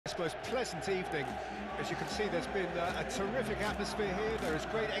Most pleasant evening. As you can see, there's been a terrific atmosphere here. There is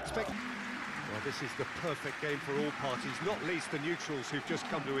great Well, this is the perfect game for all parties, not least the neutrals who've just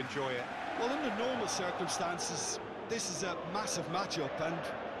come to enjoy it. Well, under normal circumstances, this is a massive matchup, and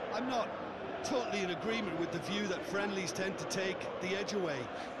I'm not totally in agreement with the view that friendlies tend to take the edge away.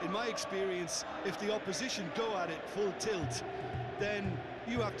 In my experience, if the opposition go at it full tilt, then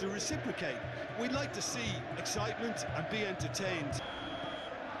you have to reciprocate. We'd like to see excitement and be entertained.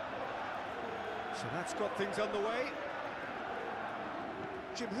 So that's got things underway.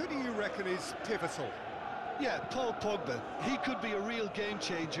 Jim, who do you reckon is pivotal? Yeah, Paul Pogba. He could be a real game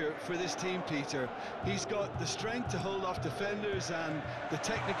changer for this team, Peter. He's got the strength to hold off defenders and the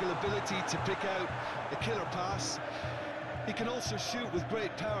technical ability to pick out a killer pass. He can also shoot with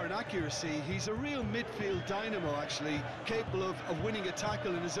great power and accuracy. He's a real midfield dynamo, actually, capable of winning a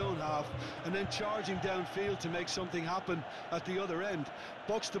tackle in his own half and then charging downfield to make something happen at the other end.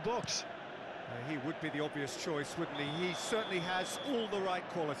 Box to box. He would be the obvious choice, wouldn't he? He certainly has all the right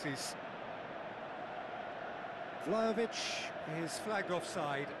qualities. Vlahovic is flagged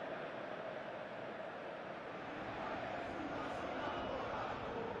offside.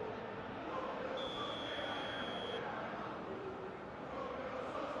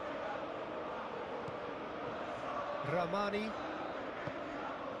 Ramani.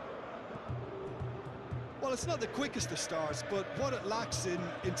 Well, it's not the quickest of starts, but what it lacks in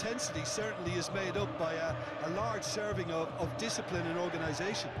intensity certainly is made up by a large serving of discipline and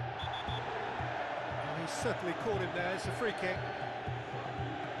organisation. He's certainly caught him there. It's a free kick.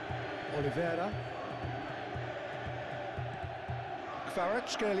 Oliveira.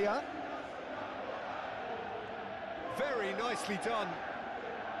 Kvaratskhelia. Very nicely done.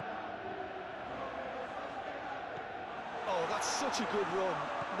 Oh, that's such a good run.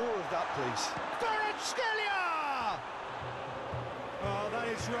 More of that, please. Kvaratskhelia! Oh, that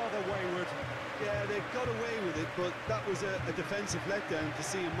is rather wayward. Yeah, they got away with it, but that was a defensive letdown to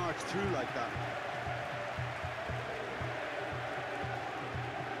see him march through like that.